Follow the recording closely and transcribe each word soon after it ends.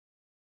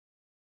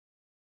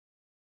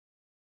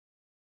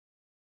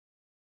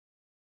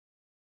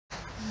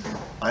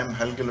I'm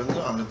Helge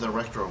Lunde, I'm the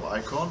director of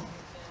ICORN.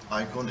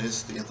 ICORN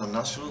is the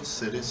International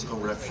Cities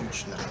of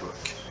Refuge network.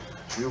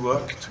 We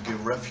work to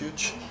give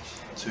refuge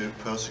to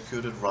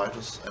persecuted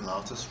writers and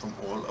artists from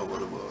all over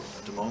the world.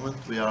 At the moment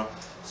we are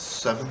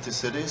 70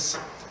 cities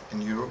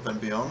in Europe and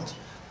beyond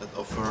that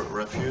offer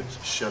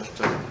refuge,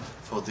 shelter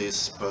for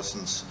these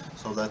persons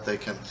so that they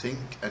can think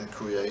and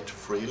create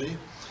freely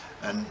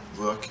and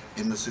work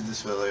in the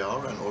cities where they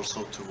are and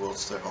also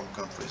towards their home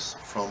countries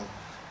from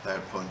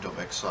their point of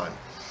exile.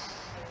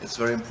 It's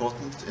very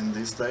important in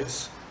these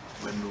days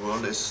when the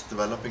world is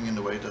developing in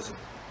the way that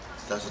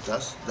it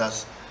does,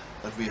 that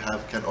we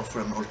can offer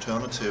an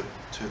alternative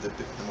to the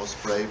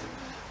most brave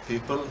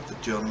people, the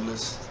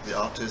journalists, the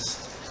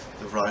artists,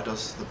 the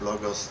writers, the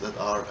bloggers that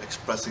are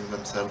expressing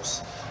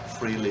themselves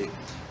freely,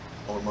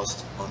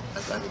 almost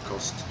at any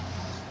cost.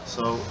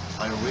 So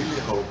I really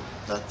hope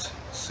that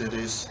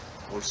cities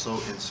also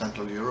in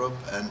Central Europe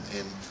and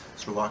in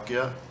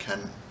Slovakia can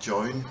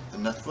join the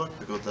network,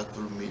 because that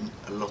will mean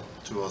a lot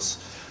to us.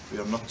 We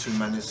are not too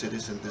many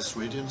cities in this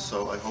region,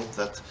 so I hope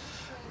that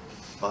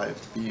by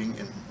being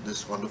in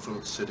this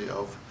wonderful city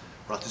of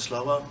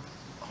Bratislava,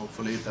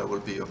 hopefully there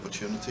will be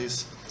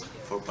opportunities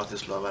for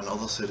Bratislava and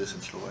other cities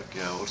in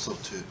Slovakia also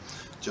to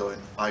join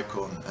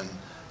ICORN and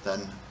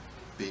then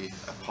be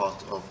a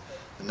part of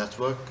the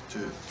network to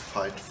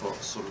fight for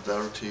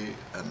solidarity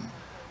and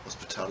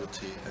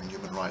hospitality and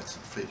human rights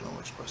and freedom of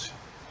expression.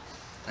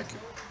 Thank you.